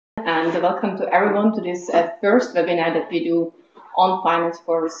and welcome to everyone to this first webinar that we do on finance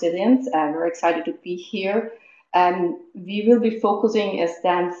for resilience. We're excited to be here. We will be focusing, as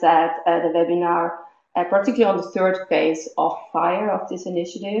Dan said, the webinar particularly on the third phase of FIRE of this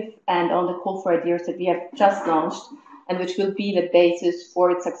initiative and on the call for ideas that we have just launched and which will be the basis for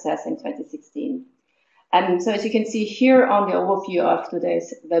its success in 2016. So as you can see here on the overview of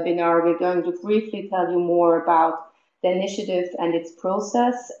today's webinar, we're going to briefly tell you more about the initiative and its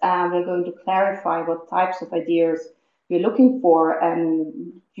process. We're going to clarify what types of ideas we're looking for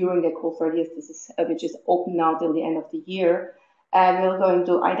during the call for ideas, which is open now till the end of the year. We're going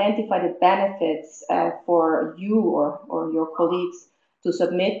to identify the benefits for you or your colleagues to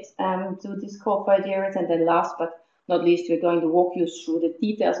submit to this call for ideas. And then last but not least, we're going to walk you through the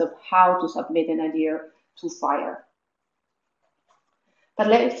details of how to submit an idea to FIRE. But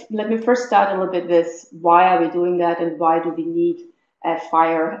let me first start a little bit with why are we doing that and why do we need a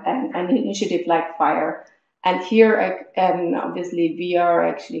FIRE and an initiative like FIRE. And here, obviously, we are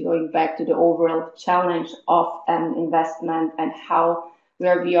actually going back to the overall challenge of investment and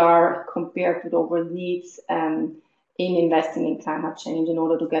where we are compared to the overall needs in investing in climate change in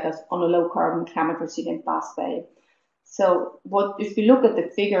order to get us on a low carbon climate resilient pathway. So if we look at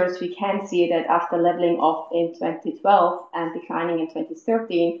the figures, we can see that after leveling off in 2012 and declining in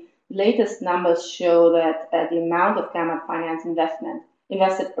 2013, the latest numbers show that the amount of climate finance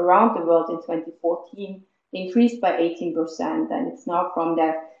invested around the world in 2014 increased by 18%, and it's now from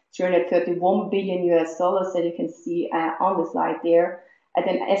the $331 billion that you can see on the slide there at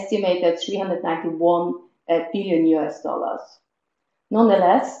an estimated $391 billion.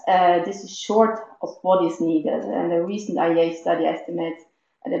 Nonetheless, this is short of what is needed, and a recent IEA study estimates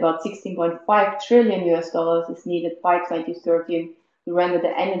at about $16.5 trillion is needed by 2030 to render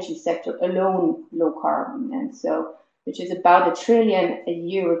the energy sector alone low carbon, and so which is about $1 trillion a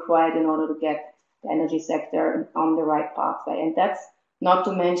year required in order to get the energy sector on the right pathway. And that's not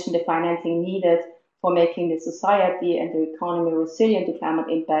to mention the financing needed for making the society and the economy resilient to climate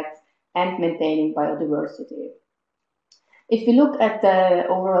impacts and maintaining biodiversity. If we look at the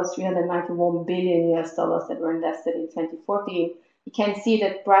overall $391 billion that were invested in 2014, you can see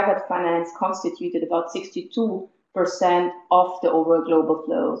that private finance constituted about 62% of the overall global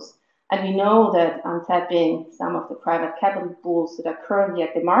flows. And we know that untapping some of the private capital pools that are currently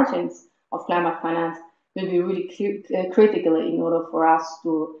at the margins of climate finance will be really critical in order for us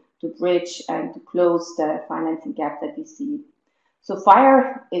to bridge and to close the financing gap that we see. So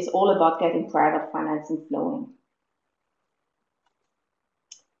FIRE is all about getting private financing flowing.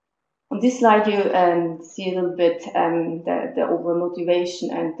 On this slide, you see a little bit the overall motivation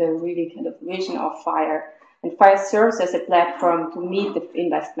and the really kind of vision of FIRE. And FIRE serves as a platform to meet the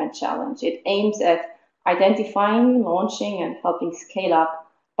investment challenge. It aims at identifying, launching, and helping scale up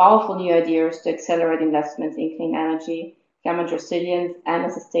powerful new ideas to accelerate investments in clean energy, climate resilience, and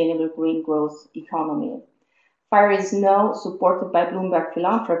a sustainable green growth economy. FIRE is now supported by Bloomberg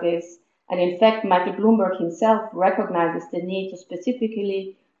philanthropists, and in fact, Michael Bloomberg himself recognizes the need to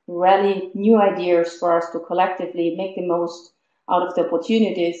specifically rally new ideas for us to collectively make the most out of the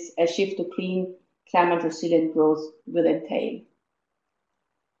opportunities a shift to clean, climate resilient growth will entail.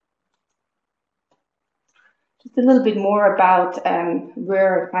 Just a little bit more about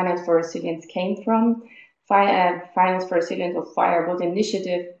where Finance for Resilience came from. Finance for Resilience or FIRE was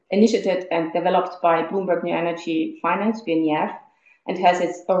initiated and developed by Bloomberg New Energy Finance, BNEF, and has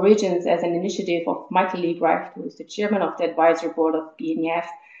its origins as an initiative of Michael Liebrecht, who is the chairman of the advisory board of BNEF,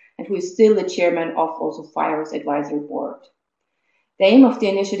 and who is still the chairman of also FIRE's advisory board. The aim of the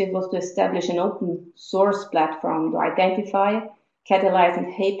initiative was to establish an open source platform to identify, catalyze,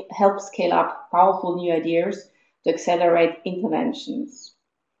 and help scale up powerful new ideas to accelerate interventions.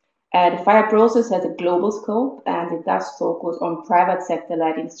 The FIRE process has a global scope, and it does focus on private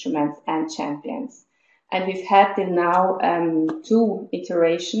sector-led instruments and champions. And we've had till now 2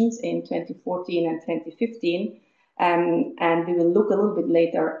 iterations in 2014 and 2015, and we will look a little bit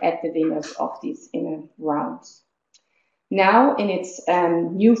later at the winners of these rounds. Now, in its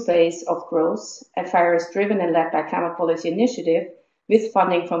new phase of growth, FIRE is driven and led by Climate Policy Initiative with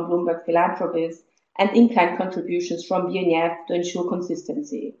funding from Bloomberg philanthropists and in-kind contributions from BNEF to ensure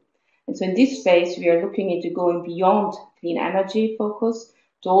consistency. And so in this phase, we are looking into going beyond clean energy focus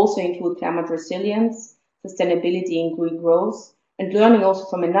to also include climate resilience, sustainability and green growth, and learning also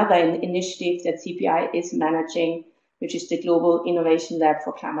from another initiative that CPI is managing, which is the Global Innovation Lab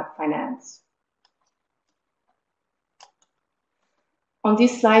for Climate Finance. On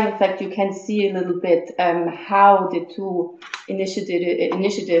this slide, in fact, you can see a little bit how the 2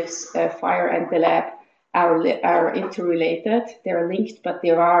 initiatives, FIRE and the lab, are interrelated. They're linked, but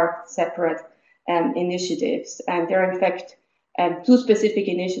there are separate initiatives. And there are, in fact, two specific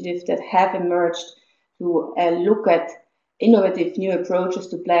initiatives that have emerged to look at innovative new approaches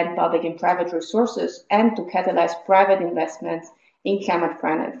to blend public and private resources and to catalyze private investments in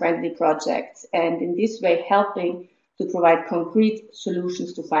climate-friendly projects, and in this way helping to provide concrete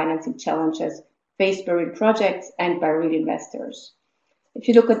solutions to financing challenges faced by real projects and by real investors. If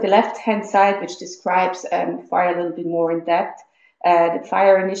you look at the left-hand side, which describes FIRE a little bit more in depth, the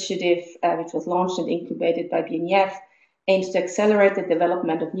FIRE initiative, which was launched and incubated by BNEF, aims to accelerate the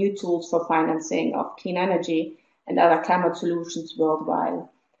development of new tools for financing of clean energy and other climate solutions worldwide. On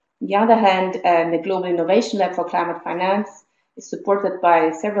the other hand, the Global Innovation Lab for Climate Finance is supported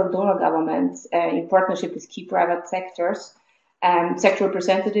by several donor governments in partnership with key private sector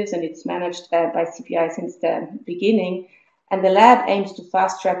representatives, and it's managed by CPI since the beginning. And the lab aims to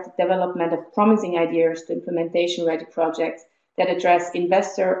fast-track the development of promising ideas to implementation-ready projects that address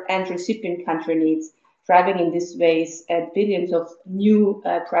investor and recipient country needs, driving in this ways billions of new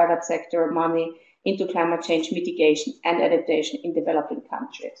private sector money into climate change mitigation and adaptation in developing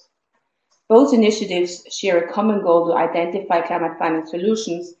countries. Both initiatives share a common goal to identify climate finance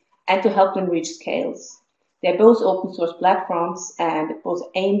solutions and to help them reach scales. They're both open source platforms and both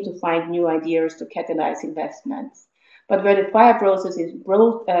aim to find new ideas to catalyze investments. But where the FIRE process is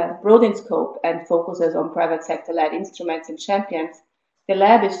broad in scope and focuses on private sector-led instruments and champions, the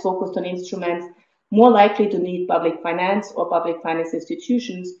lab is focused on instruments more likely to need public finance or public finance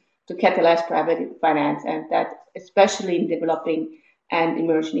institutions to catalyze private finance, and that especially in developing and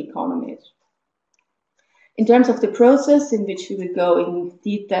emerging economies. In terms of the process, in which we will go in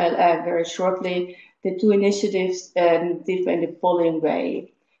detail very shortly, the two initiatives differ in the following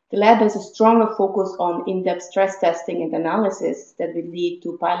way. The lab has a stronger focus on in-depth stress testing and analysis that will lead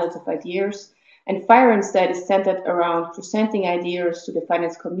to pilots of ideas, and FIRE instead is centered around presenting ideas to the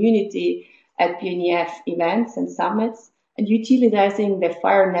finance community at BNEF events and summits, and utilizing the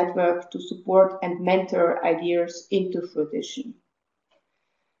FIRE network to support and mentor ideas into fruition.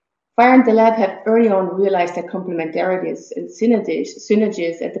 FIRE and the lab have early on realized their complementarities and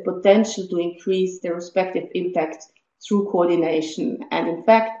synergies and the potential to increase their respective impact through coordination. And in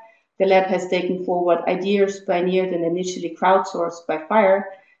fact, the lab has taken forward ideas pioneered and initially crowdsourced by FIRE,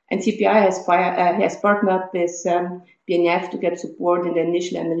 and CPI has partnered with BNEF to get support in the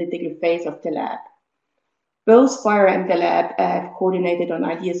initial analytical phase of the lab. Both FIRE and the lab have coordinated on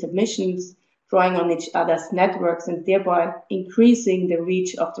idea submissions, drawing on each other's networks and thereby increasing the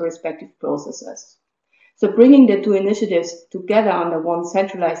reach of the respective processes. So bringing the two initiatives together under one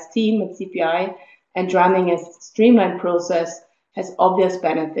centralized team at CPI and running a streamlined process has obvious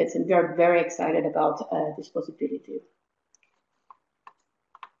benefits, and we are very excited about this possibility.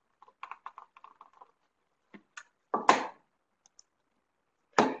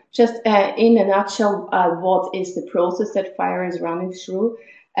 Just in a nutshell, what is the process that FIRE is running through?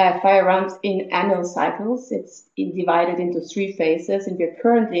 FIRE runs in annual cycles. It's divided into 3 phases, and we're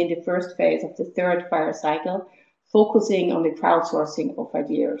currently in the first phase of the 3rd FIRE cycle, focusing on the crowdsourcing of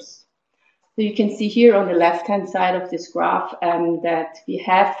ideas. So you can see here on the left-hand side of this graph that we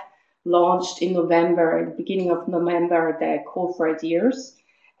have launched in November, at the beginning of November, the call for ideas.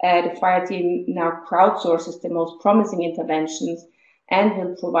 The FIRE team now crowdsources the most promising interventions and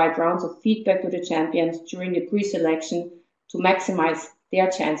will provide rounds of feedback to the champions during the pre-selection to maximize their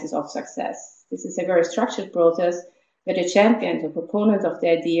chances of success. This is a very structured process where the champions or proponents of the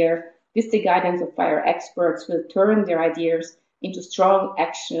idea, with the guidance of FIRE experts, will turn their ideas into strong,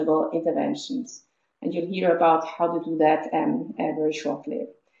 actionable interventions. And you'll hear about how to do that very shortly.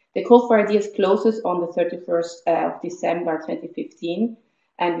 The call for ideas closes on the 31st of December 2015,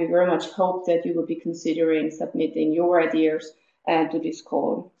 and we very much hope that you will be considering submitting your ideas to this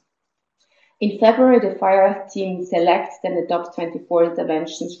call. In February, the FIRE team selects and adopts 24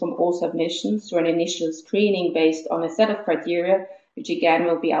 interventions from all submissions through an initial screening based on a set of criteria, which again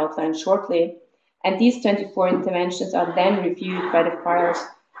will be outlined shortly. And these 24 interventions are then reviewed by the FIRE's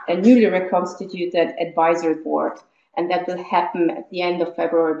newly reconstituted advisory board. And that will happen at the end of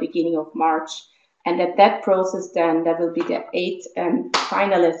February, beginning of March. And at that process, then, there will be the 8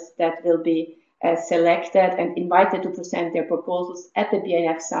 finalists that will be selected and invited to present their proposals at the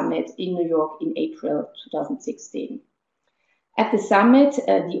BNF Summit in New York in April 2016. At the summit,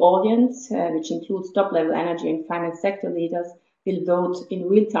 the audience, which includes top-level energy and finance sector leaders, will vote in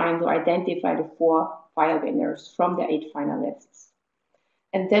real time to identify the 4 FIRE winners from the 8 finalists.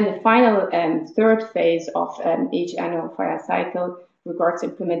 And then the final 3rd phase of each annual FIRE cycle regards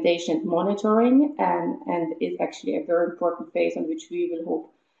implementation and monitoring, and is actually a very important phase on which we will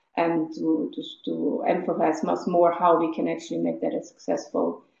hope and to emphasize much more how we can actually make that a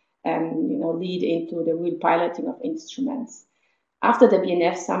successful lead into the real piloting of instruments. After the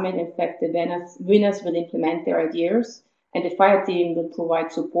BNF summit, in fact, the winners will implement their ideas, and the FIRE team will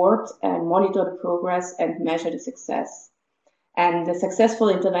provide support and monitor the progress and measure the success. And the successful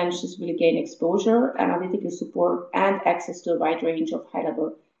interventions will gain exposure, analytical support, and access to a wide range of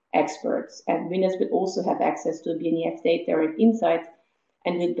high-level experts. And winners will also have access to BNF data and insight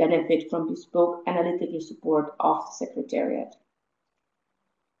and will benefit from bespoke analytical support of the Secretariat.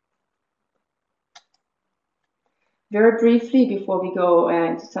 Very briefly, before we go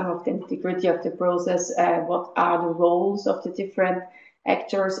into some of the nitty-gritty of the process, what are the roles of the different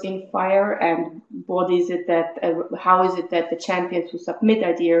actors in FIRE, and what is it that, how is it that the champions who submit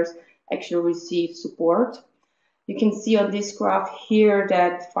ideas actually receive support? You can see on this graph here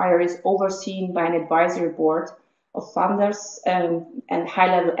that FIRE is overseen by an advisory board of funders and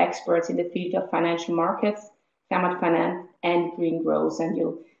high-level experts in the field of financial markets, climate finance, and green growth. And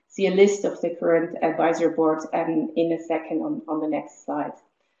you'll see a list of the current advisory boards in a second on the next slide.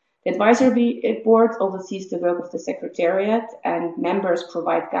 The advisory board oversees the work of the Secretariat, and members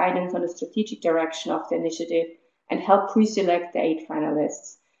provide guidance on the strategic direction of the initiative and help pre-select the 8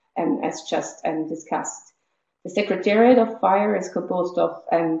 finalists, as just discussed. The Secretariat of FIRE is composed of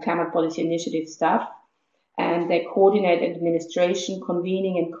climate policy initiative staff, and they coordinate administration,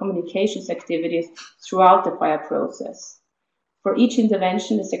 convening, and communications activities throughout the FIRE process. For each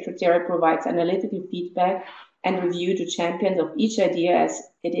intervention, the Secretariat provides analytical feedback and review to champions of each idea as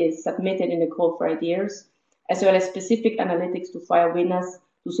it is submitted in the call for ideas, as well as specific analytics to FIRE winners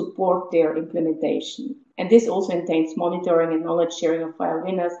to support their implementation. And this also entails monitoring and knowledge sharing of FIRE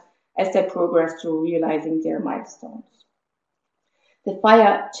winners as they progress through realizing their milestones. The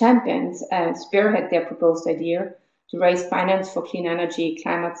FIRE champions spearhead their proposed idea to raise finance for clean energy,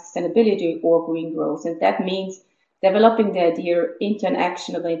 climate sustainability, or green growth. And that means developing the idea into an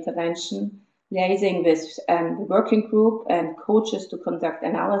actionable intervention, liaising with the working group and coaches to conduct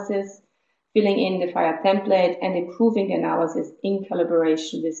analysis, filling in the FIRE template, and improving the analysis in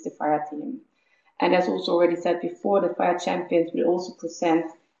collaboration with the FIRE team. And as also already said before, the FIRE champions will also present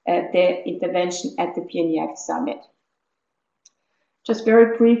their intervention at the BNF summit. Just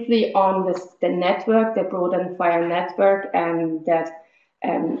very briefly on the network, the broadened FIRE network, that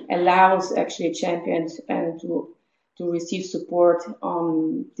allows actually champions to receive support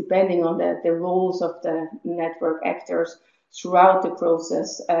depending on the roles of the network actors throughout the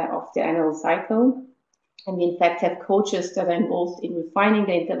process of the annual cycle. And we in fact have coaches that are involved in refining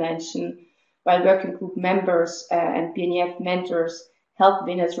the intervention, while working group members and BNF mentors help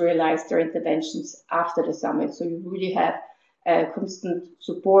winners realize their interventions after the summit. So you really have constant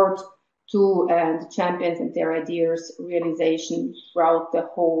support to the champions and their ideas realization throughout the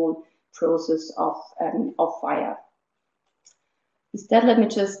whole process of FIRE. Instead, let me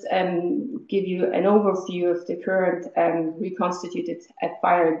just give you an overview of the current reconstituted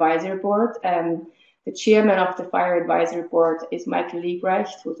FIRE Advisory Board. The chairman of the FIRE Advisory Board is Michael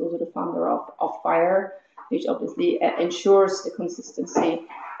Liebrecht, who is also the founder of FIRE, which obviously ensures the consistency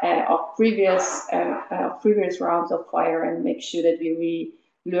of previous rounds of FIRE and makes sure that we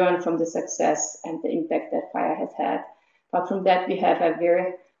learn from the success and the impact that FIRE has had. But from that, we have a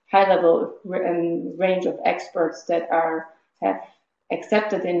very high-level range of experts that have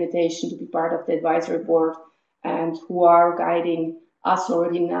accepted the invitation to be part of the advisory board and who are guiding us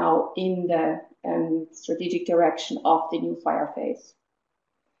already now in the strategic direction of the new FIRE phase.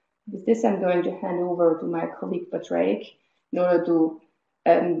 With this, I'm going to hand over to my colleague Patrick in order to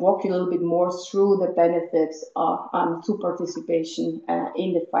walk you a little bit more through the benefits to participation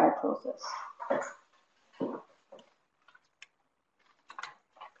in the FIRE process.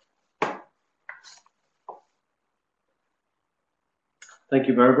 Thank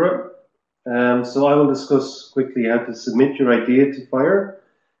you, Barbara. So I will discuss quickly how to submit your idea to FIRE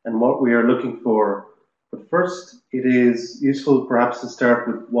and what we are looking for. But first, it is useful perhaps to start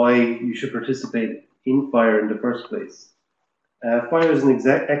with why you should participate in FIRE in the first place. FIRE is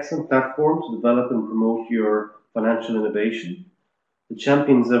an excellent platform to develop and promote your financial innovation. The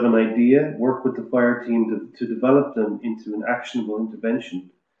champions of an idea work with the FIRE team to develop them into an actionable intervention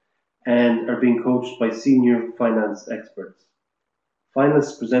and are being coached by senior finance experts.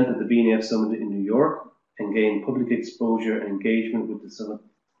 Finalists present at the BNF Summit in New York and gain public exposure and engagement with the Summit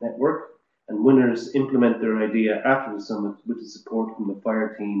network, and winners implement their idea after the Summit with the support from the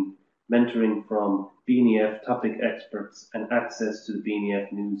FIRE team, mentoring from BNF topic experts, and access to the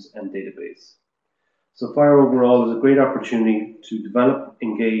BNF news and database. So FIRE overall is a great opportunity to develop,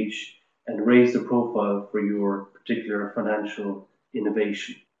 engage, and raise the profile for your particular financial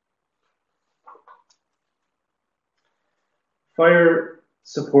innovation. Fire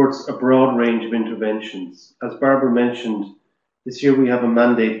supports a broad range of interventions. As Barbara mentioned, this year we have a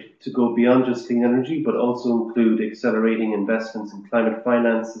mandate to go beyond just clean energy, but also include accelerating investments in climate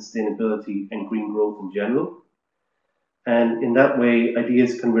finance, sustainability, and green growth in general. And in that way,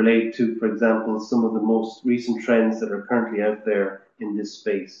 ideas can relate to, for example, some of the most recent trends that are currently out there in this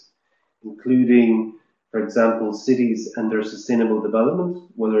space, including, for example, cities and their sustainable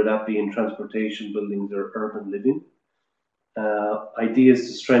development, whether that be in transportation, buildings, or urban living. Ideas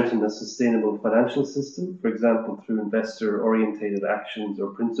to strengthen a sustainable financial system, for example, through investor-oriented actions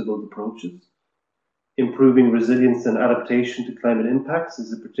or principled approaches. Improving resilience and adaptation to climate impacts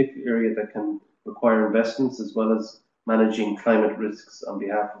is a particular area that can require investments, as well as managing climate risks on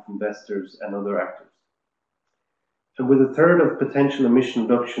behalf of investors and other actors. And with a third of potential emission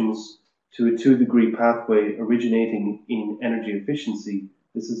reductions to a 2-degree pathway originating in energy efficiency,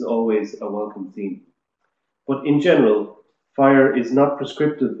 this is always a welcome theme. But in general, fire is not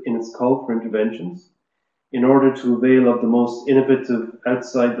prescriptive in its call for interventions in order to avail of the most innovative,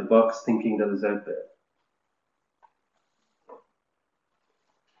 outside-the-box thinking that is out there.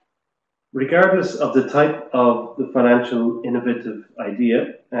 Regardless of the type of the financial innovative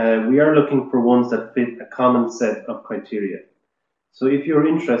idea, we are looking for ones that fit a common set of criteria. So if you're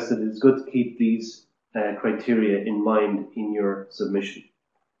interested, it's good to keep these criteria in mind in your submission.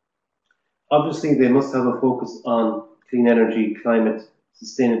 Obviously, they must have a focus on clean energy, climate,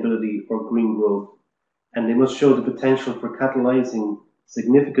 sustainability, or green growth, and they must show the potential for catalyzing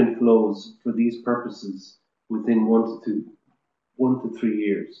significant flows for these purposes within 1 to 3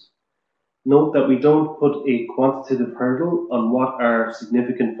 years. Note that we don't put a quantitative hurdle on what are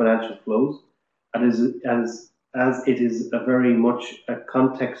significant financial flows, as it is a very much a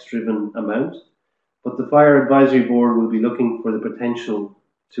context-driven amount, but the Fire Advisory Board will be looking for the potential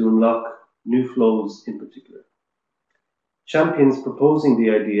to unlock new flows in particular. Champions proposing the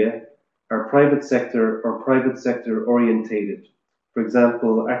idea are private sector or private sector orientated. For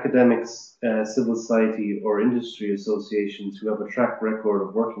example, academics, civil society or industry associations who have a track record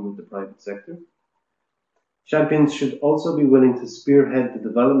of working with the private sector. Champions should also be willing to spearhead the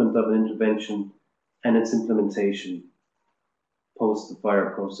development of an intervention and its implementation post the fire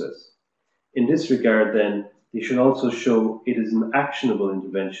process. In this regard, then, they should also show it is an actionable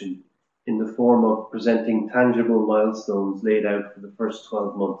intervention in the form of presenting tangible milestones laid out for the first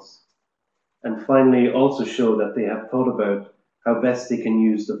 12 months. And finally, also show that they have thought about how best they can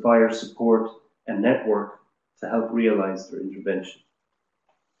use the fire support and network to help realize their intervention.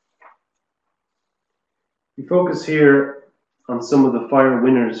 We focus here on some of the fire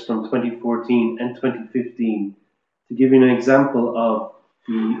winners from 2014 and 2015 to give you an example of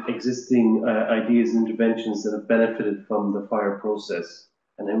the existing ideas and interventions that have benefited from the fire process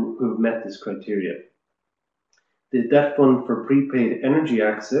and who have met this criteria. The Debt Fund for Prepaid Energy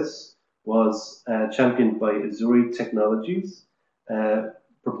Access was championed by Azuri Technologies,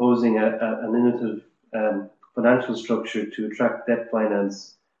 proposing an innovative financial structure to attract debt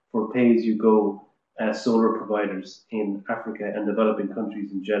finance for pay-as-you-go solar providers in Africa and developing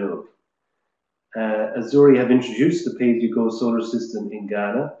countries in general. Azuri have introduced the pay-as-you-go solar system in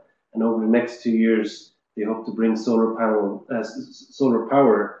Ghana, and over the next 2 years, they hope to bring solar power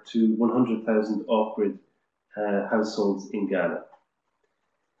to 100,000 off-grid households in Ghana.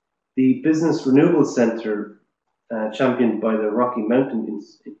 The Business Renewable Centre, championed by the Rocky Mountain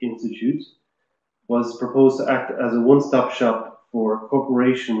Institute, was proposed to act as a one-stop shop for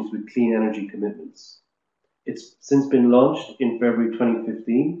corporations with clean energy commitments. It's since been launched in February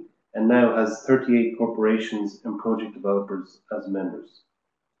 2015 and now has 38 corporations and project developers as members.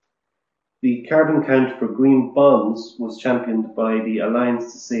 The carbon count for green bonds was championed by the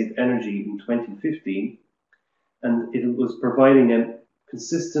Alliance to Save Energy in 2015, and it was providing a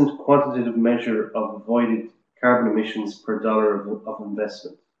consistent quantitative measure of avoided carbon emissions per dollar of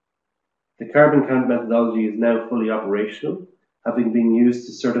investment. The carbon count methodology is now fully operational, having been used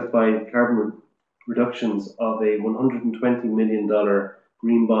to certify carbon reductions of a $120 million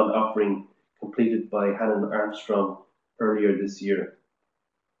green bond offering completed by Hannon Armstrong earlier this year.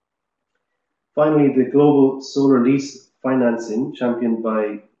 Finally, the global solar lease financing, championed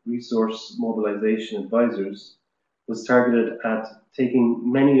by Resource Mobilization Advisors, was targeted at taking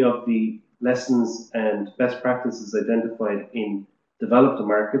many of the lessons and best practices identified in developed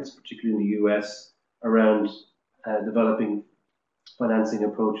markets, particularly in the US, around developing financing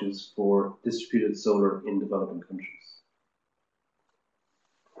approaches for distributed solar in developing countries.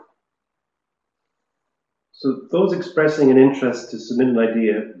 So those expressing an interest to submit an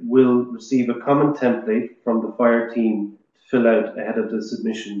idea will receive a common template from the FIRE team to fill out ahead of the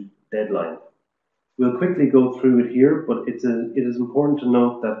submission deadline. We'll quickly go through it here, but it is important to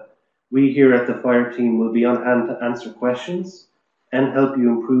note that we here at the Fire team will be on hand to answer questions and help you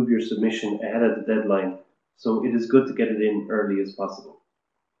improve your submission ahead of the deadline, so it is good to get it in early as possible.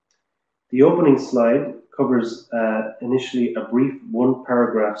 The opening slide covers initially a brief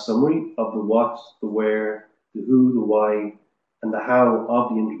one-paragraph summary of the what, the where, the who, the why, and the how of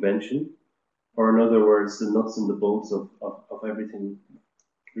the intervention, or in other words, the nuts and the bolts of everything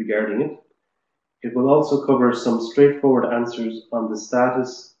regarding it. It will also cover some straightforward answers on the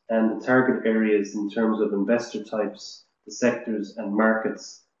status and the target areas in terms of investor types, the sectors and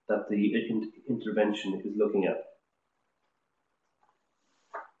markets that the intervention is looking at.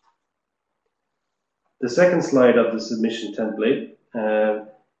 The second slide of the submission template,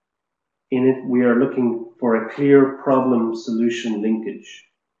 in it we are looking for a clear problem-solution linkage.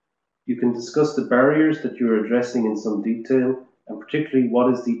 You can discuss the barriers that you're addressing in some detail, and particularly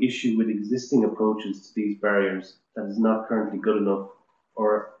what is the issue with existing approaches to these barriers that is not currently good enough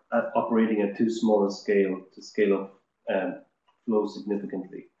or operating at too small a scale to scale up flow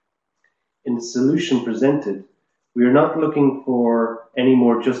significantly. In the solution presented, we are not looking for any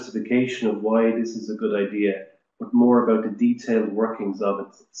more justification of why this is a good idea, but more about the detailed workings of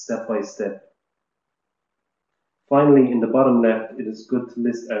it step by step. Finally, in the bottom left, it is good to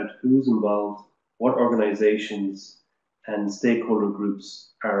list out who's involved, what organizations and stakeholder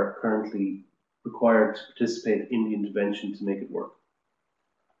groups are currently required to participate in the intervention to make it work.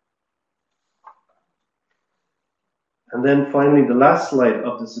 And then finally, the last slide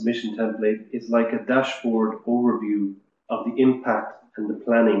of the submission template is like a dashboard overview of the impact and the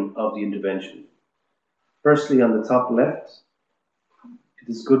planning of the intervention. Firstly, on the top left, it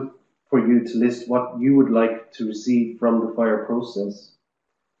is good for you to list what you would like to receive from the fire process,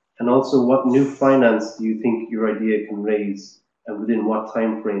 and also what new finance do you think your idea can raise, and within what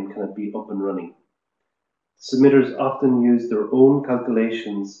time frame can it be up and running. Submitters often use their own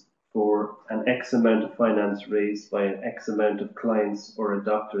calculations for an X amount of finance raised by an X amount of clients or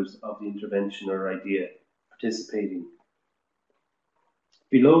adopters of the intervention or idea participating.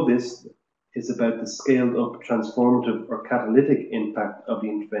 Below this is about the scaled up transformative or catalytic impact of the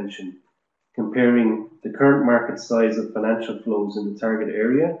intervention, comparing the current market size of financial flows in the target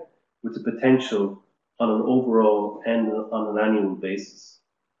area with the potential on an overall and on an annual basis.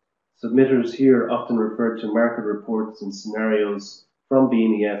 Submitters here often refer to market reports and scenarios from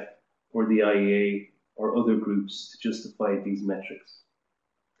BNEF or the IEA or other groups to justify these metrics.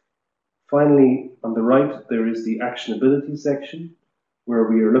 Finally, on the right, there is the actionability section, where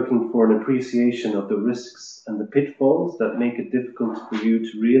we are looking for an appreciation of the risks and the pitfalls that make it difficult for you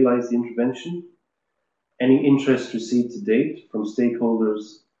to realize the intervention, any interest received to date from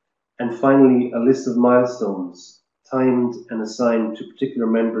stakeholders, and finally, a list of milestones timed and assigned to particular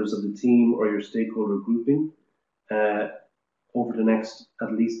members of the team or your stakeholder grouping over the next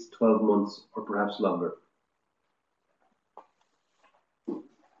at least 12 months or perhaps longer.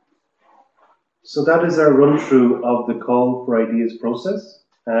 So that is our run through of the call for ideas process.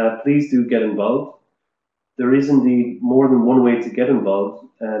 Please do get involved. There is indeed more than one way to get involved,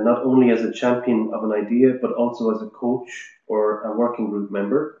 not only as a champion of an idea, but also as a coach or a working group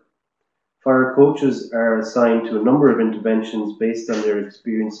member. Fire coaches are assigned to a number of interventions based on their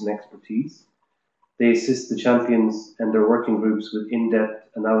experience and expertise. They assist the champions and their working groups with in-depth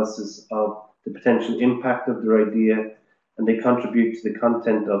analysis of the potential impact of their idea, and they contribute to the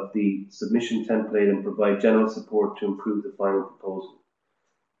content of the submission template and provide general support to improve the final proposal.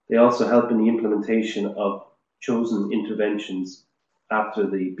 They also help in the implementation of chosen interventions after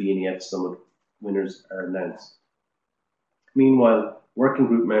the BNEF Summit winners are announced. Meanwhile, working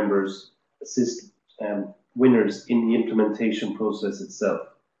group members assist winners in the implementation process itself.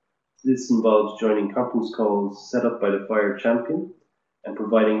 This involves joining conference calls set up by the fire champion and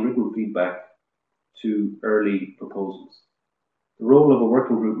providing written feedback to early proposals. The role of a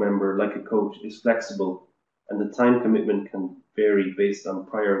working group member, like a coach, is flexible, and the time commitment can vary based on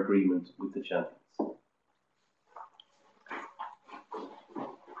prior agreement with the champions.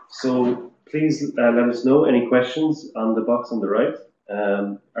 So please let us know any questions on the box on the right.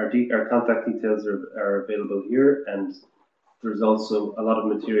 Our contact details are available here, and there's also a lot of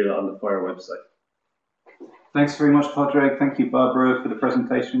material on the Fire website. Thanks very much, Padraig. Thank you, Barbara, for the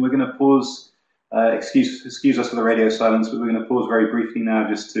presentation. We're going to pause. Excuse us for the radio silence, but we're going to pause very briefly now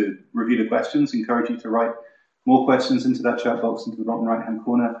just to review the questions. Encourage you to write more questions into that chat box into the bottom right-hand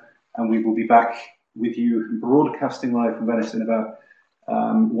corner, and we will be back with you broadcasting live from Venice in about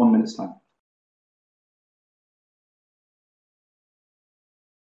 1 minute's time.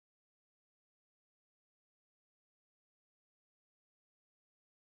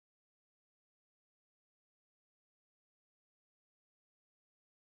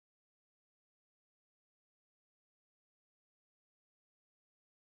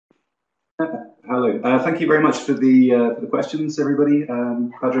 Hello. Thank you very much for the questions, everybody.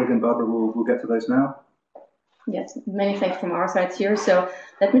 Padraig and Barbara will get to those now. Yes, many thanks from our side here. So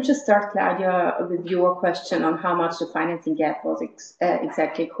let me just start, Claudia, with your question on how much the financing gap was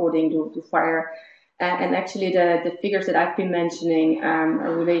exactly according to FIRE. And actually, the figures that I've been mentioning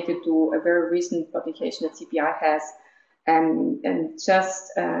are related to a very recent publication that CPI has and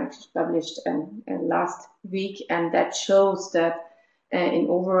just published last week, and that shows that in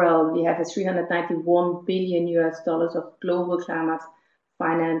overall we have a 391 billion US dollars of global climate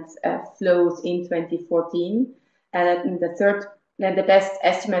finance flows in 2014, and the best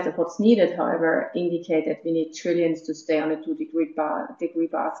estimate of what's needed, however, indicate that we need trillions to stay on a 2-degree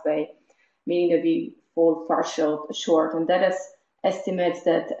pathway, meaning that we fall far short, and that is estimates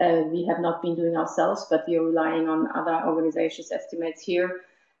that we have not been doing ourselves, but we are relying on other organizations' estimates here.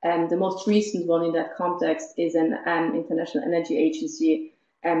 And the most recent one in that context is an International Energy Agency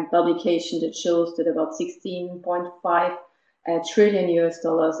publication that shows that about 16.5 trillion US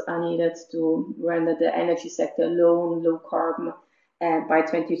dollars are needed to render the energy sector low carbon by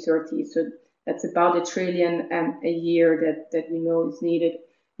 2030. So that's about $1 trillion a year that we know is needed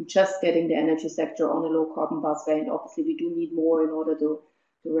just getting the energy sector on a low carbon pathway. And obviously we do need more in order to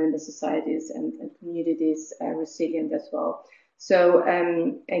render societies and communities resilient as well. So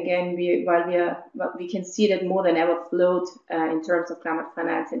again, we can see that more than ever flowed in terms of climate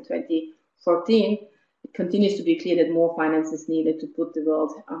finance in 2014. It continues to be clear that more finance is needed to put the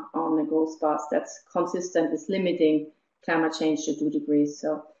world on a growth path that's consistent with limiting climate change to 2 degrees.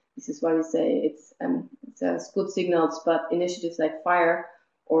 So this is why we say it's good signals, but initiatives like FIRE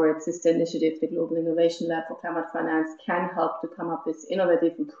or its sister initiative, the Global Innovation Lab for Climate Finance, can help to come up with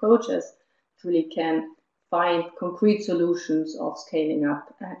innovative approaches that really can find concrete solutions of scaling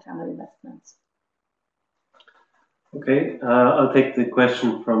up climate investments. Okay, I'll take the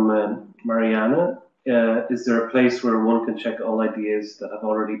question from Mariana. Is there a place where one can check all ideas that have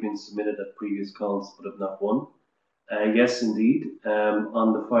already been submitted at previous calls but have not won? Yes, indeed.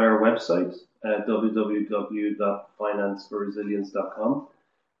 On the FIRE website, www.financeforresilience.com,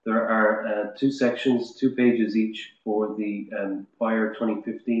 there are 2 sections, 2 pages each for the FIRE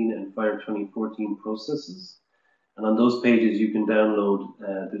 2015 and FIRE 2014 processes. And on those pages, you can download,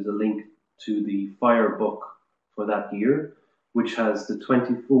 there's a link to the FIRE book for that year, which has the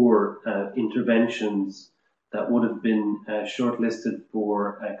 24 interventions that would have been shortlisted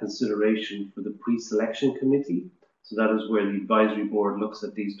for consideration for the pre-selection committee. So that is where the advisory board looks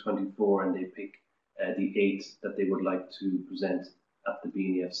at these 24 and they pick the 8 that they would like to present at the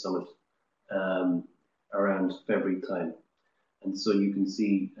BNEF summit around February time. And so you can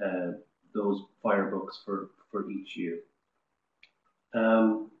see those FIRE books for each year.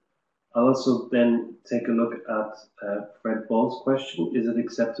 I'll also then take a look at Fred Ball's question. Is it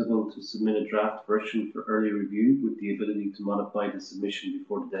acceptable to submit a draft version for early review with the ability to modify the submission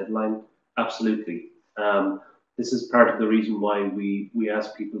before the deadline? Absolutely. This is part of the reason why we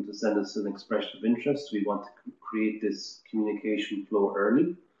ask people to send us an expression of interest. We want to create this communication flow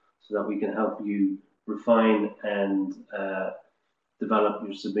early so that we can help you refine and develop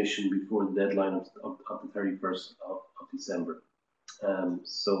your submission before the deadline of the 31st of December.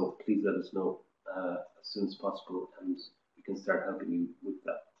 So please let us know as soon as possible and we can start helping you with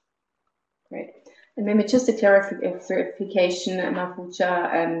that. Great. And maybe just a clarification,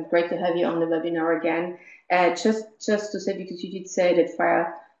 Mahfouja, great to have you on the webinar again. Just to say, because you did say that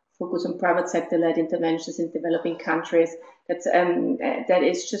FIRE focus on private sector-led interventions in developing countries. That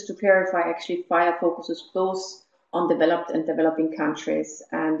is just to clarify. Actually, FIRE focuses both on developed and developing countries,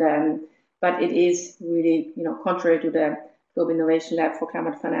 and but it is really, contrary to the Global Innovation Lab for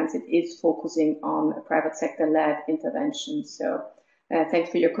Climate Finance, it is focusing on private sector-led interventions. So thanks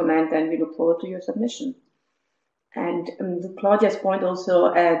for your comment, and we look forward to your submission. And to Claudia's point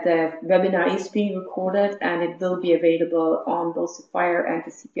also, the webinar is being recorded and it will be available on both the FIRE and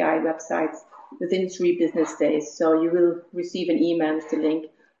the CPI websites within 3 business days. So you will receive an email with the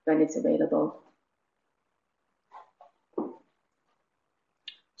link when it's available.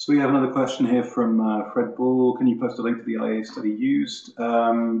 So we have another question here from Fred Ball. Can you post a link to the IA study used?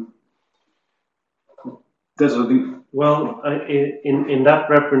 Well, in that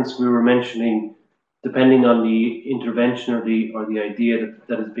reference, we were mentioning, depending on the intervention or the idea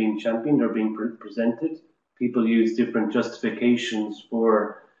that is being championed or being presented, people use different justifications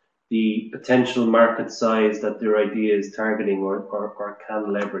for the potential market size that their idea is targeting or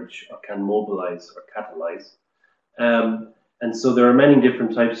can leverage or can mobilize or catalyze. And so there are many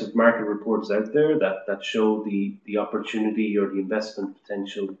different types of market reports out there that show the opportunity or the investment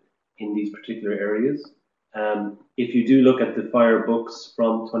potential in these particular areas. If you do look at the fire books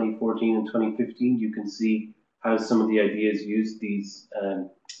from 2014 and 2015, you can see how some of the ideas use these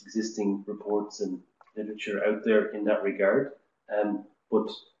existing reports and literature out there in that regard. But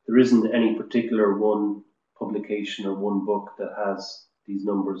there isn't any particular one publication or one book that has these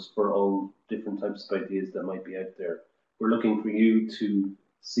numbers for all different types of ideas that might be out there. We're looking for you to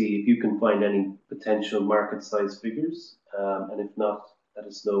see if you can find any potential market size figures, and if not, let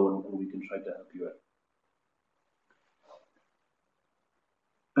us know and we can try to help you out.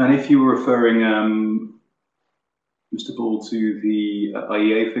 And if you were referring, Mr. Ball, to the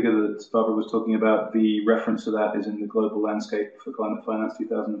IEA figure that Barbara was talking about, the reference to that is in the Global Landscape for Climate Finance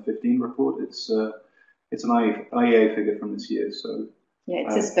 2015 report. It's an IEA figure from this year. So yeah,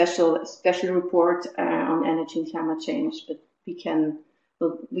 it's a special report on energy and climate change, but we can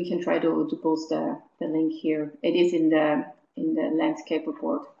try to post the link here. It is in the landscape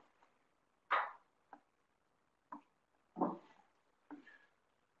report.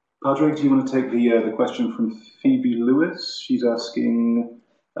 Padraig, do you want to take the question from Phoebe Lewis? She's asking,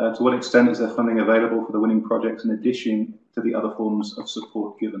 to what extent is there funding available for the winning projects in addition to the other forms of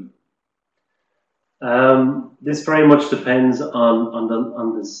support given? This very much depends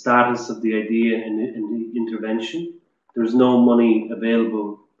on the status of the idea and the intervention. There's no money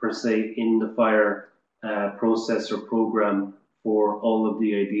available per se in the fire process or program for all of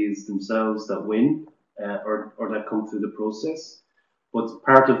the ideas themselves that win or that come through the process. But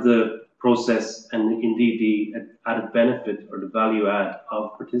part of the process and indeed the added benefit or the value add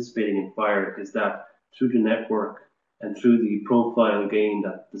of participating in fire is that through the network and through the profile gained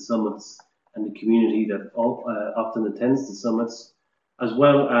at the summits and the community that often attends the summits, as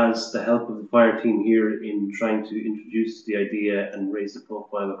well as the help of the fire team here in trying to introduce the idea and raise the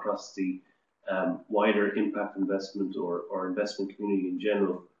profile across the wider impact investment or investment community in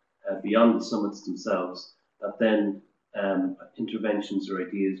general, beyond the summits themselves, that then interventions or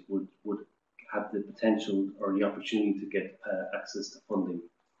ideas would have the potential or the opportunity to get access to funding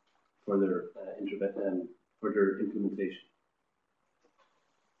for their implementation.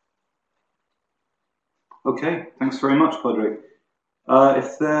 Okay, thanks very much, Padraig.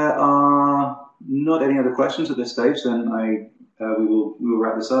 If there are not any other questions at this stage, then we will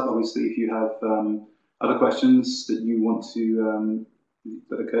wrap this up. Obviously, if you have other questions that you want to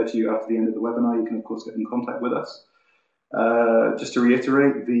that occur to you after the end of the webinar, you can of course get in contact with us. Just to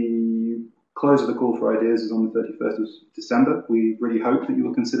reiterate, the close of the call for ideas is on the 31st of December. We really hope that you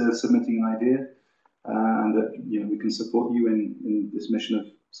will consider submitting an idea and that we can support you in this mission of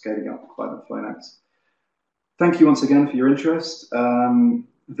scaling up climate finance. Thank you once again for your interest.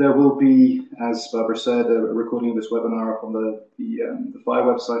 There will be, as Barbara said, a recording of this webinar up on the FIRE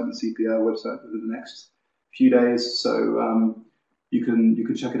website and the CPR website within the next few days, so you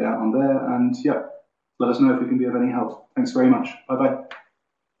can check it out on there. And yeah, let us know if we can be of any help. Thanks very much. Bye bye.